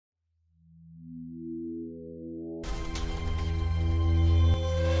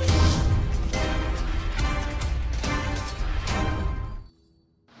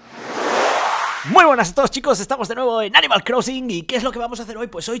Muy buenas a todos, chicos, estamos de nuevo en Animal Crossing. ¿Y qué es lo que vamos a hacer hoy?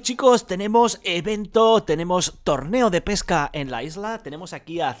 Pues hoy, chicos, tenemos evento, tenemos torneo de pesca en la isla. Tenemos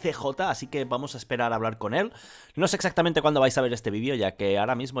aquí a CJ, así que vamos a esperar a hablar con él. No sé exactamente cuándo vais a ver este vídeo, ya que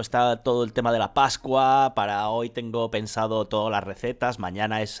ahora mismo está todo el tema de la Pascua. Para hoy tengo pensado todas las recetas.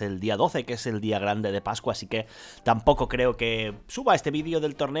 Mañana es el día 12, que es el día grande de Pascua, así que tampoco creo que suba este vídeo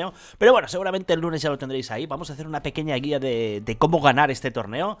del torneo. Pero bueno, seguramente el lunes ya lo tendréis ahí. Vamos a hacer una pequeña guía de cómo ganar este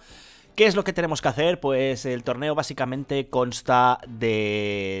torneo. ¿Qué es lo que tenemos que hacer? Pues el torneo básicamente consta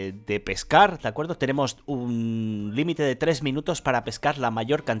de pescar, ¿de acuerdo? Tenemos un límite de 3 minutos para pescar la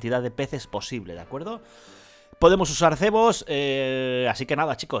mayor cantidad de peces posible, ¿de acuerdo? Podemos usar cebos, así que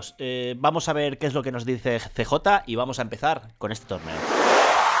nada, chicos, vamos a ver qué es lo que nos dice CJ y vamos a empezar con este torneo.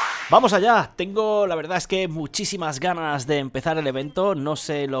 ¡Vamos allá! Tengo, la verdad es que muchísimas ganas de empezar el evento. No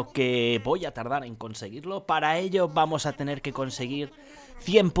sé lo que voy a tardar en conseguirlo. Para ello vamos a tener que conseguir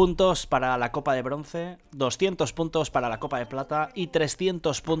 100 puntos para la copa de bronce, 200 puntos para la copa de plata y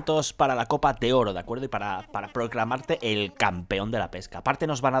 300 puntos para la copa de oro, ¿de acuerdo? Y para proclamarte el campeón de la pesca. Aparte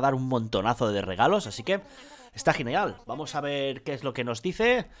nos van a dar un montonazo de regalos, así que está genial. Vamos a ver qué es lo que nos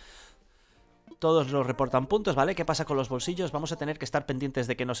dice. Todos los reportan puntos, ¿vale? ¿Qué pasa con los bolsillos? Vamos a tener que estar pendientes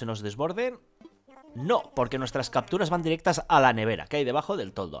de que no se nos desborden. No, porque nuestras capturas van directas a la nevera, que hay debajo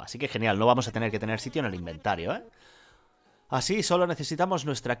del toldo. Así que genial, no vamos a tener que tener sitio en el inventario, ¿eh? Así solo necesitamos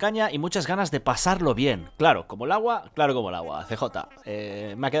nuestra caña y muchas ganas de pasarlo bien. Claro como el agua,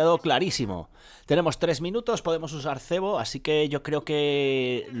 CJ. Me ha quedado clarísimo. Tenemos 3 minutos, podemos usar cebo, así que yo creo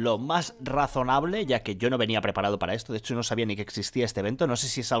que lo más razonable, ya que yo no venía preparado para esto, de hecho no sabía ni que existía este evento, no sé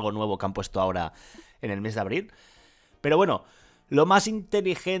si es algo nuevo que han puesto ahora en el mes de abril. Pero bueno, lo más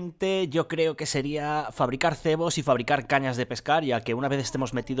inteligente yo creo que sería fabricar cebos y fabricar cañas de pescar, ya que una vez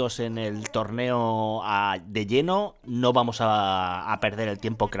estemos metidos en el torneo de lleno, no vamos a perder el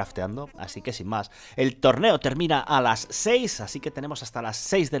tiempo crafteando, así que sin más. El torneo termina a las 6, así que tenemos hasta las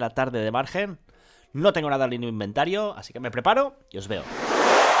 6 de la tarde de margen. No tengo nada en el inventario, así que me preparo y os veo.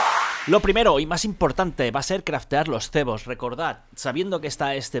 Lo primero y más importante va a ser craftear los cebos. Recordad, sabiendo que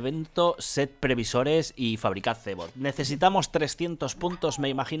está este evento, sed previsores y fabricad cebos. Necesitamos 300 puntos, me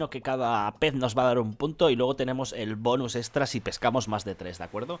imagino que cada pez nos va a dar un punto y luego tenemos el bonus extra si pescamos más de 3, ¿de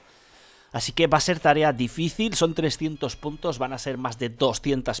acuerdo? Así que va a ser tarea difícil, son 300 puntos, van a ser más de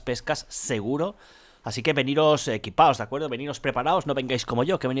 200 pescas, seguro. Así que veniros equipados, ¿de acuerdo? Veniros preparados, no vengáis como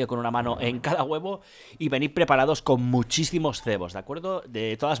yo, que he venido con una mano en cada huevo. Y venid preparados con muchísimos cebos, ¿de acuerdo?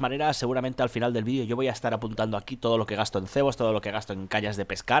 De todas maneras, seguramente al final del vídeo yo voy a estar apuntando aquí todo lo que gasto en cebos, todo lo que gasto en cañas de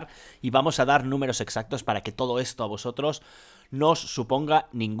pescar. Y vamos a dar números exactos para que todo esto a vosotros no os suponga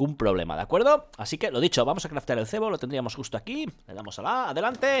ningún problema, ¿de acuerdo? Así que, lo dicho, vamos a craftear el cebo, lo tendríamos justo aquí. Le damos a la A,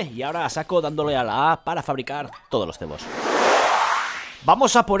 adelante, y ahora saco dándole a la A para fabricar todos los cebos.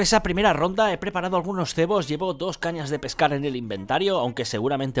 Vamos a por esa primera ronda, he preparado algunos cebos, llevo 2 cañas de pescar en el inventario, aunque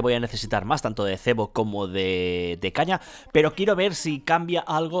seguramente voy a necesitar más, tanto de cebo como de caña, pero quiero ver si cambia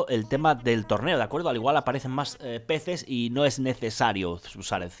algo el tema del torneo, ¿de acuerdo? Al igual aparecen más peces y no es necesario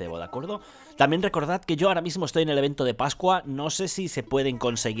usar el cebo, ¿de acuerdo? También recordad que yo ahora mismo estoy en el evento de Pascua, no sé si se pueden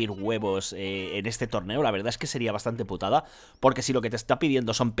conseguir huevos en este torneo, la verdad es que sería bastante putada, porque si lo que te está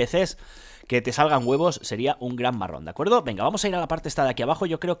pidiendo son peces, que te salgan huevos sería un gran marrón, ¿de acuerdo? Venga, vamos a ir a la parte esta de aquí abajo,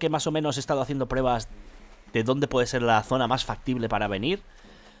 yo creo que más o menos he estado haciendo pruebas de dónde puede ser la zona más factible para venir.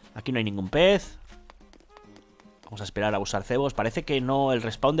 Aquí no hay ningún pez. Vamos a esperar a usar cebos, parece que no, el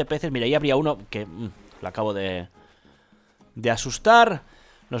respawn de peces, mira, ahí habría uno que lo acabo de asustar.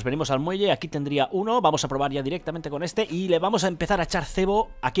 Nos venimos al muelle, aquí tendría uno, vamos a probar ya directamente con este y le vamos a empezar a echar cebo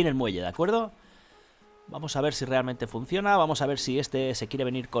aquí en el muelle, ¿de acuerdo? Vamos a ver si realmente funciona, vamos a ver si este se quiere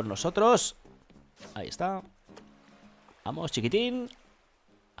venir con nosotros. Ahí está. Vamos, chiquitín.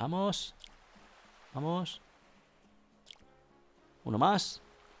 Vamos. Vamos. Uno más.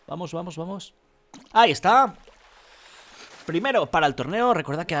 Vamos, vamos, vamos. Ahí está. Primero, para el torneo,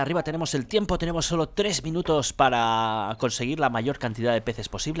 recordad que arriba tenemos el tiempo, tenemos solo 3 minutos para conseguir la mayor cantidad de peces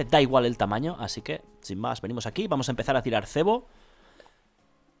posible, da igual el tamaño, así que, sin más, venimos aquí, vamos a empezar a tirar cebo.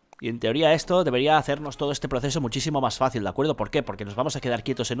 Y en teoría esto debería hacernos todo este proceso muchísimo más fácil, ¿de acuerdo? ¿Por qué? Porque nos vamos a quedar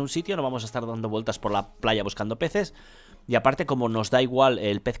quietos en un sitio, no vamos a estar dando vueltas por la playa buscando peces. Y aparte, como nos da igual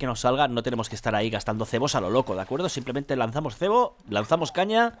el pez que nos salga, no tenemos que estar ahí gastando cebos a lo loco, ¿de acuerdo? Simplemente lanzamos cebo, lanzamos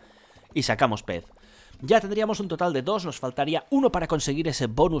caña y sacamos pez. Ya tendríamos un total de 2, nos faltaría 1 para conseguir ese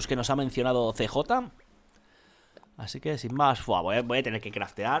bonus que nos ha mencionado CJ. Así que sin más, voy a tener que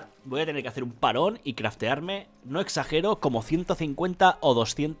craftear, voy a tener que hacer un parón y craftearme, no exagero, como 150 o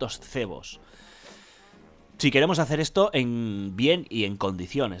 200 cebos. Si queremos hacer esto bien y en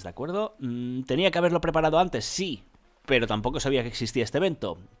condiciones, ¿de acuerdo? ¿Tenía que haberlo preparado antes? Sí. pero tampoco sabía que existía este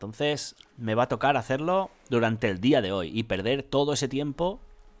evento. Entonces me va a tocar hacerlo durante el día de hoy y perder todo ese tiempo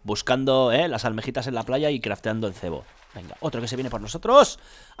buscando las almejitas en la playa y crafteando el cebo. Venga, otro que se viene por nosotros.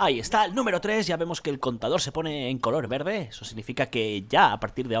 Ahí está, el número 3. Ya vemos que el contador se pone en color verde. Eso significa que ya a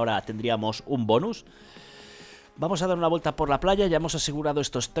partir de ahora tendríamos un bonus. Vamos a dar una vuelta por la playa. Ya hemos asegurado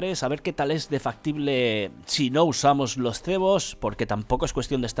estos 3. A ver qué tal es de factible si no usamos los cebos, porque tampoco es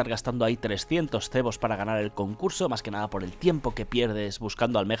cuestión de estar gastando ahí 300 cebos para ganar el concurso. Más que nada por el tiempo que pierdes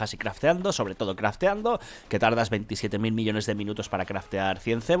buscando almejas y crafteando. Sobre todo crafteando, que tardas 27.000 millones de minutos para craftear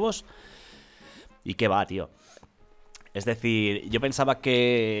 100 cebos. ¿Y qué va, tío? Es decir, yo pensaba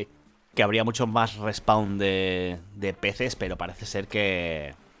que habría mucho más respawn de peces, pero parece ser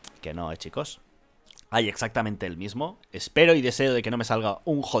que no, chicos. Hay exactamente el mismo. Espero y deseo de que no me salga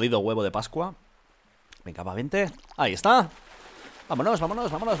un jodido huevo de Pascua. Venga, va, vente. Ahí está. Vámonos, vámonos,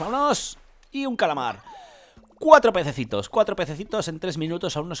 vámonos, vámonos. Y un calamar. 4 pececitos. 4 pececitos en 3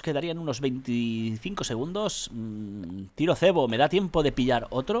 minutos. Aún nos quedarían unos 25 segundos. Tiro cebo. ¿Me da tiempo de pillar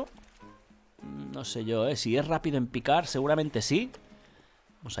otro? No sé yo, si es rápido en picar, seguramente sí.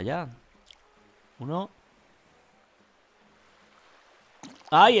 Vamos allá. 1.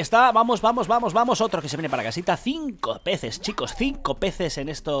 Ahí está, vamos, vamos, vamos, vamos. Otro que se viene para casita. 5 peces, chicos, 5 peces en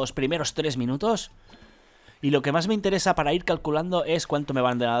estos primeros 3 minutos. Y lo que más me interesa para ir calculando es cuánto me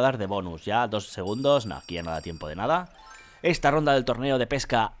van a dar de bonus. Ya 2 segundos, no, aquí ya no da tiempo de nada. Esta ronda del torneo de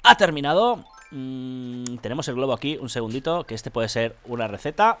pesca ha terminado. Tenemos el globo aquí, un segundito, que este puede ser una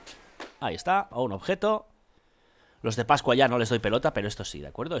receta. Ahí está, o un objeto. Los de Pascua ya no les doy pelota, pero estos sí, ¿de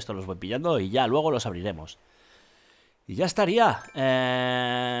acuerdo? Estos los voy pillando y ya luego los abriremos. Y ya estaría.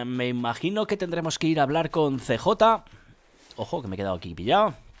 Me imagino que tendremos que ir a hablar con CJ. Ojo, que me he quedado aquí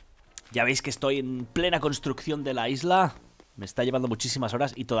pillado. Ya veis que estoy en plena construcción de la isla. Me está llevando muchísimas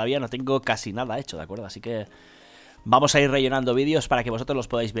horas y todavía no tengo casi nada hecho, ¿de acuerdo? Así que vamos a ir rellenando vídeos para que vosotros los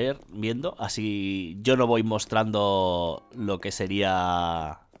podáis ver viendo. Así yo no voy mostrando lo que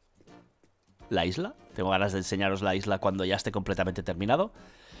sería la isla. Tengo ganas de enseñaros la isla cuando ya esté completamente terminado.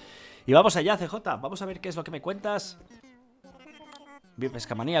 Y vamos allá, CJ. Vamos a ver qué es lo que me cuentas. Bien,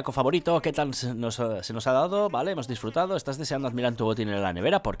 pescamaníaco favorito. ¿Qué tal se nos ha dado? Vale, hemos disfrutado. ¿Estás deseando admirar tu botín en la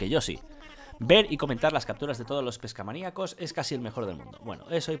nevera? Porque yo sí. Ver y comentar las capturas de todos los pescamaníacos es casi el mejor del mundo. Bueno,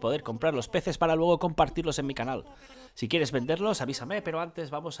 eso y poder comprar los peces para luego compartirlos en mi canal. Si quieres venderlos, avísame, pero antes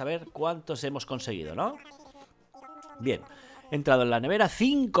vamos a ver cuántos hemos conseguido, ¿no? Bien. He entrado en la nevera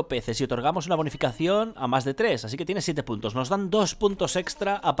 5 peces y otorgamos una bonificación a más de 3, así que tiene 7 puntos. Nos dan 2 puntos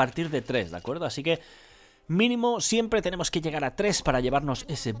extra a partir de 3, ¿de acuerdo? Así que mínimo siempre tenemos que llegar a 3 para llevarnos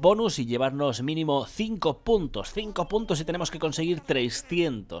ese bonus y llevarnos mínimo 5 puntos. 5 puntos y tenemos que conseguir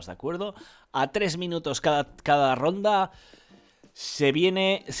 300, ¿de acuerdo? A 3 minutos cada ronda se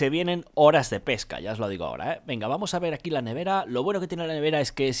vienen horas de pesca, ya os lo digo ahora, ¿eh? Venga, vamos a ver aquí la nevera. Lo bueno que tiene la nevera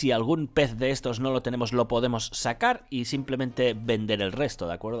es que si algún pez de estos no lo tenemos, lo podemos sacar y simplemente vender el resto,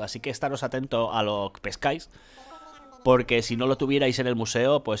 ¿de acuerdo? Así que estaros atentos a lo que pescáis, porque si no lo tuvierais en el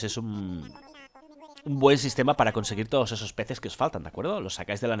museo, pues es un buen sistema para conseguir todos esos peces que os faltan, ¿de acuerdo? Los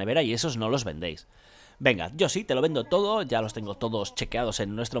sacáis de la nevera y esos no los vendéis. Venga, yo sí, te lo vendo todo, ya los tengo todos chequeados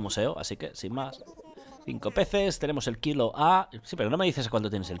en nuestro museo, así que sin más. 5 peces, tenemos el kilo a... Sí, pero no me dices a cuánto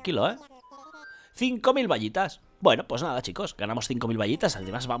tienes el kilo, ¿eh? 5.000 vallitas. Bueno, pues nada, chicos, ganamos 5.000 vallitas.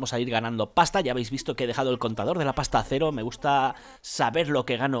 Además vamos a ir ganando pasta. Ya habéis visto que he dejado el contador de la pasta a 0. Me gusta saber lo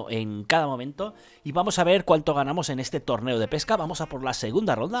que gano en cada momento. Y vamos a ver cuánto ganamos en este torneo de pesca. Vamos a por la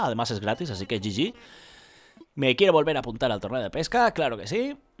segunda ronda. Además es gratis, así que GG. ¿Me quiero volver a apuntar al torneo de pesca? Claro que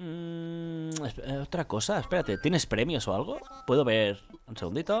sí. Otra cosa, espérate, ¿tienes premios o algo? Puedo ver... Un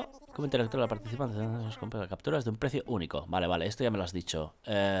segundito. ¿Cómo interactúa la participación de las compras de capturas de un precio único? Vale, vale, esto ya me lo has dicho.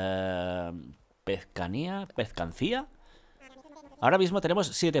 Pezcancía. Ahora mismo tenemos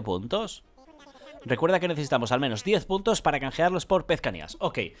 7 puntos. Recuerda que necesitamos al menos 10 puntos para canjearlos por pezcanías.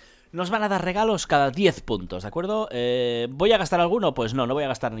 Ok, nos van a dar regalos cada 10 puntos, ¿de acuerdo? ¿Voy a gastar alguno? Pues no, no voy a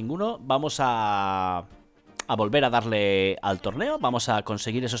gastar ninguno. Vamos a volver a darle al torneo. Vamos a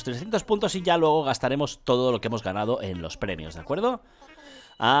conseguir esos 300 puntos y ya luego gastaremos todo lo que hemos ganado en los premios, ¿de acuerdo?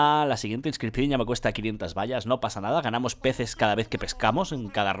 La siguiente inscripción ya me cuesta 500 vallas. No pasa nada, ganamos peces cada vez que pescamos en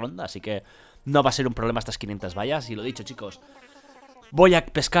cada ronda, así que no va a ser un problema estas 500 vallas. Y lo dicho, chicos, voy a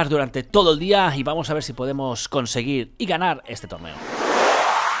pescar durante todo el día y vamos a ver si podemos conseguir y ganar este torneo.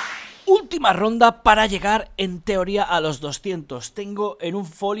 Última ronda para llegar en teoría a los 200. Tengo en un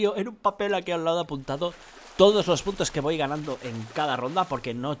folio, en un papel aquí al lado apuntado todos los puntos que voy ganando en cada ronda,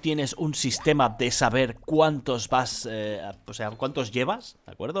 porque no tienes un sistema de saber cuántos vas, o sea, cuántos llevas,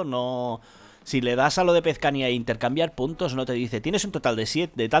 ¿de acuerdo? No Si le das a lo de pescanía e intercambiar puntos, no te dice, tienes un total de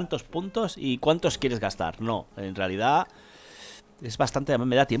 7 de tantos puntos y cuántos quieres gastar. No, en realidad es bastante...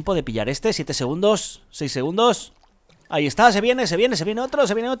 Me da tiempo de pillar este, 7 segundos, 6 segundos. Ahí está, se viene otro,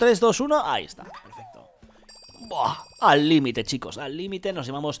 3, 2, 1, ahí está, perfecto. Buah, al límite, chicos, al límite. Nos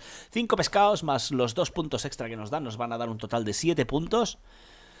llevamos 5 pescados más los 2 puntos extra que nos dan. Nos van a dar un total de 7 puntos.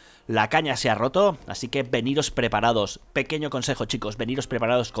 La caña se ha roto, así que veniros preparados. Pequeño consejo, chicos, veniros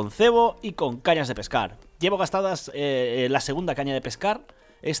preparados con cebo y con cañas de pescar. Llevo gastadas la segunda caña de pescar,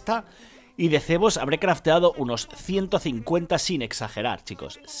 esta, y de cebos habré crafteado unos 150 sin exagerar,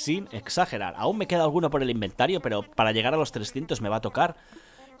 chicos, sin exagerar. Aún me queda alguno por el inventario, pero para llegar a los 300 me va a tocar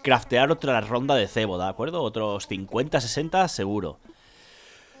craftear otra ronda de cebo, ¿de acuerdo? Otros 50, 60 seguro.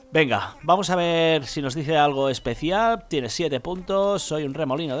 Venga, vamos a ver si nos dice algo especial. Tienes 7 puntos, soy un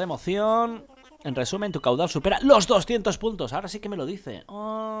remolino de emoción. En resumen, tu caudal supera los 200 puntos. Ahora sí que me lo dice.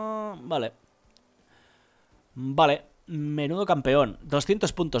 Vale. Vale, menudo campeón.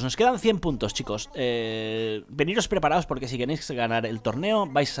 200 puntos, nos quedan 100 puntos, chicos. Veniros preparados porque si queréis ganar el torneo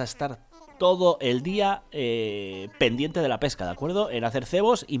vais a estar todo el día pendiente de la pesca, ¿de acuerdo? En hacer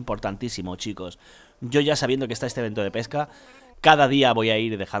cebos, importantísimo, chicos. Yo ya sabiendo que está este evento de pesca, cada día voy a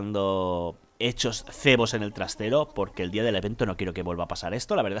ir dejando hechos cebos en el trastero, porque el día del evento no quiero que vuelva a pasar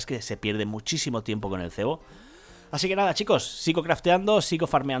esto. La verdad es que se pierde muchísimo tiempo con el cebo. Así que nada, chicos, sigo crafteando, sigo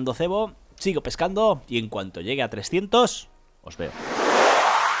farmeando cebo, sigo pescando, y en cuanto llegue a 300, os veo.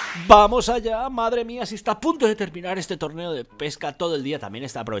 ¡Vamos allá! Madre mía, si está a punto de terminar este torneo de pesca. Todo el día también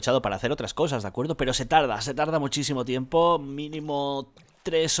está aprovechado para hacer otras cosas, ¿de acuerdo? Pero se tarda muchísimo tiempo, mínimo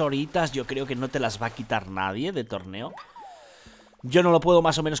 3 horitas, yo creo que no te las va a quitar nadie de torneo. Yo no lo puedo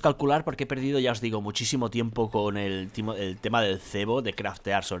más o menos calcular porque he perdido, ya os digo, muchísimo tiempo con el tema del cebo, de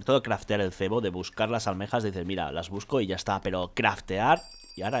craftear, sobre todo craftear el cebo, de buscar las almejas, de decir, mira, las busco y ya está, pero craftear,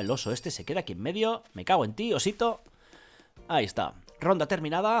 y ahora el oso este se queda aquí en medio, me cago en ti, osito. Ahí está, ronda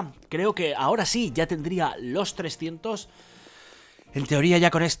terminada, creo que ahora sí, ya tendría los 300, en teoría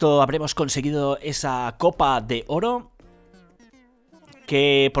ya con esto habremos conseguido esa copa de oro,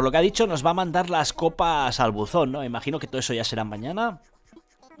 que por lo que ha dicho nos va a mandar las copas al buzón, ¿no? Imagino que todo eso ya será mañana.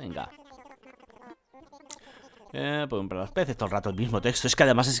 Venga. Pueden comprar los peces todo el rato el mismo texto. Es que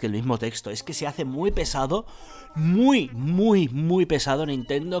además es que el mismo texto. Es que se hace muy pesado. Muy pesado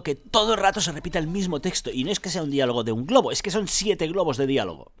Nintendo. Que todo el rato se repita el mismo texto. Y no es que sea un diálogo de un globo. Es que son 7 globos de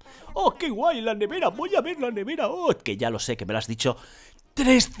diálogo. ¡Oh, qué guay! La nevera. Voy a ver la nevera. ¡Oh! Que ya lo sé, que me lo has dicho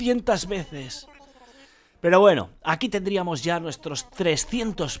 300 veces. Pero bueno, aquí tendríamos ya nuestros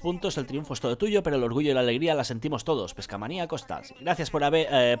 300 puntos. El triunfo es todo tuyo, pero el orgullo y la alegría la sentimos todos, pescamaníacos tal. Gracias por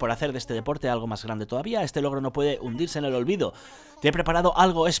hacer de este deporte algo más grande todavía. Este logro no puede hundirse en el olvido. Te he preparado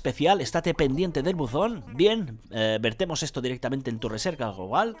algo especial, estate pendiente del buzón. Bien, vertemos esto directamente en tu reserva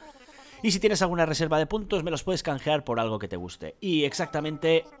global. Y si tienes alguna reserva de puntos, me los puedes canjear por algo que te guste. Y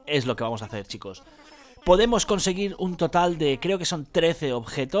exactamente es lo que vamos a hacer, chicos. Podemos conseguir un total de, creo que son 13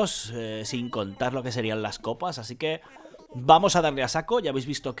 objetos, sin contar lo que serían las copas, así que vamos a darle a saco. Ya habéis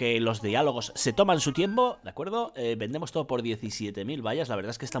visto que los diálogos se toman su tiempo, ¿de acuerdo? Vendemos todo por 17.000 vallas, la verdad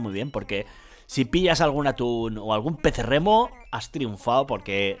es que está muy bien, porque si pillas algún atún o algún pez remo, has triunfado,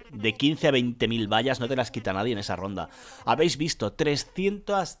 porque de 15 a 20.000 vallas no te las quita nadie en esa ronda. Habéis visto,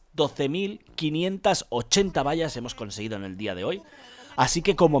 312.580 vallas hemos conseguido en el día de hoy. Así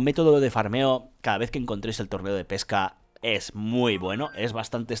que como método de farmeo, cada vez que encontréis el torneo de pesca es muy bueno, es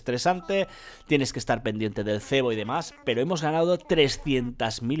bastante estresante, tienes que estar pendiente del cebo y demás, pero hemos ganado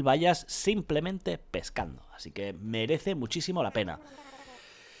 300.000 vallas simplemente pescando, así que merece muchísimo la pena.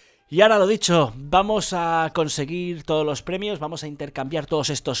 Y ahora lo dicho, vamos a conseguir todos los premios, vamos a intercambiar todos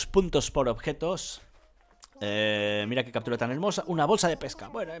estos puntos por objetos. Mira qué captura tan hermosa, una bolsa de pesca.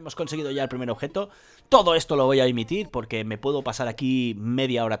 Bueno, hemos conseguido ya el primer objeto. Todo esto lo voy a emitir porque me puedo pasar aquí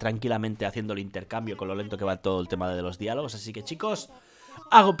media hora tranquilamente haciendo el intercambio con lo lento que va todo el tema de los diálogos. Así que chicos,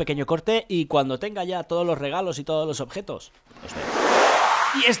 hago un pequeño corte y cuando tenga ya todos los regalos y todos los objetos, os veo.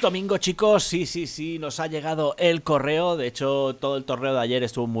 Y es domingo, chicos, sí, nos ha llegado el correo. De hecho, todo el torneo de ayer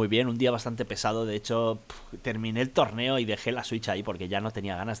estuvo muy bien, un día bastante pesado. De hecho, terminé el torneo y dejé la Switch ahí porque ya no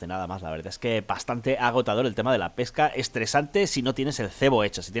tenía ganas de nada más. La verdad es que bastante agotador el tema de la pesca, estresante si no tienes el cebo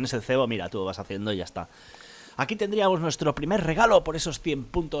hecho. Si tienes el cebo, mira, tú lo vas haciendo y ya está. Aquí tendríamos nuestro primer regalo por esos 100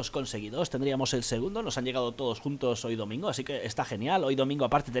 puntos conseguidos. Tendríamos el segundo, nos han llegado todos juntos hoy domingo, así que está genial. Hoy domingo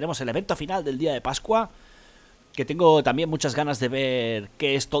aparte tenemos el evento final del día de Pascua, que tengo también muchas ganas de ver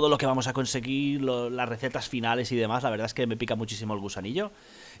qué es todo lo que vamos a conseguir, las recetas finales y demás. La verdad es que me pica muchísimo el gusanillo.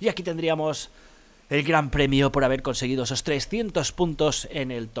 Y aquí tendríamos el gran premio por haber conseguido esos 300 puntos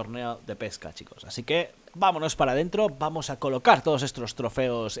en el torneo de pesca, chicos. Así que vámonos para adentro, vamos a colocar todos estos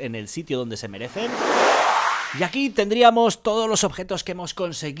trofeos en el sitio donde se merecen. Y aquí tendríamos todos los objetos que hemos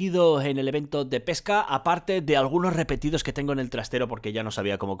conseguido en el evento de pesca, aparte de algunos repetidos que tengo en el trastero porque ya no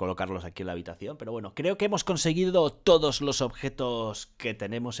sabía cómo colocarlos aquí en la habitación. Pero bueno, creo que hemos conseguido todos los objetos que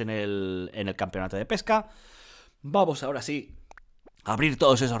tenemos en el campeonato de pesca. Vamos ahora sí a abrir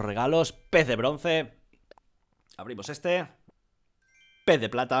todos esos regalos. Pez de bronce. Abrimos este. Pez de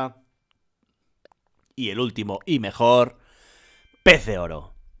plata. Y el último y mejor, pez de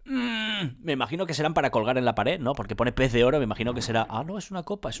oro. Me imagino que serán para colgar en la pared, ¿no? Porque pone pez de oro, me imagino que será... Ah, no, es una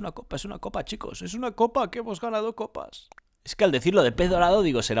copa, chicos. Es una copa, que hemos ganado copas. Es que al decirlo de pez dorado,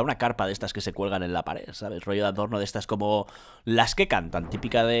 digo, será una carpa de estas que se cuelgan en la pared, ¿sabes? Rollo de adorno de estas como las que cantan,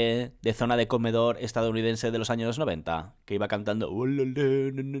 típica de zona de comedor estadounidense de los años 90, que iba cantando...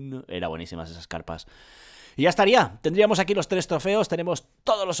 Era buenísimas esas carpas. Y ya estaría, tendríamos aquí los 3 trofeos, tenemos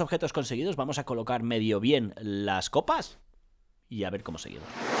todos los objetos conseguidos, vamos a colocar medio bien las copas y a ver cómo seguimos.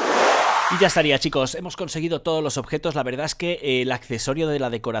 Y ya estaría, chicos, hemos conseguido todos los objetos. La verdad es que el accesorio de la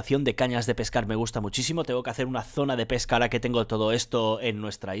decoración de cañas de pescar me gusta muchísimo. Tengo que hacer una zona de pesca ahora que tengo todo esto en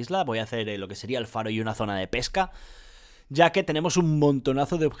nuestra isla. Voy a hacer lo que sería el faro y una zona de pesca, ya que tenemos un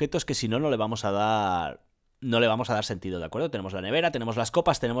montonazo de objetos que si no, no le vamos a dar sentido, ¿de acuerdo? Tenemos la nevera, tenemos las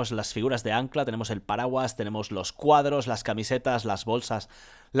copas, tenemos las figuras de ancla, tenemos el paraguas, tenemos los cuadros, las camisetas, las bolsas.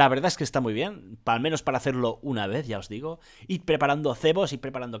 La verdad es que está muy bien, al menos para hacerlo una vez, ya os digo. Y preparando cebos y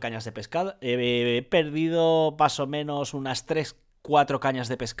preparando cañas de pescado. He perdido más o menos unas 3-4 cañas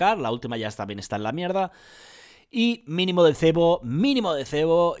de pescar, la última ya también está en la mierda. Y mínimo de cebo,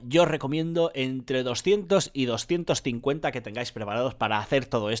 yo os recomiendo entre 200 y 250 que tengáis preparados para hacer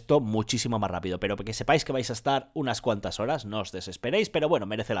todo esto muchísimo más rápido. Pero que sepáis que vais a estar unas cuantas horas, no os desesperéis, pero bueno,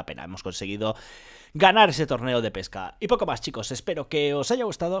 merece la pena. Hemos conseguido ganar ese torneo de pesca. Y poco más, chicos, espero que os haya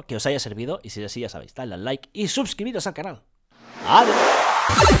gustado, que os haya servido. Y si es así, ya sabéis, dadle al like y suscribiros al canal. ¡Adiós!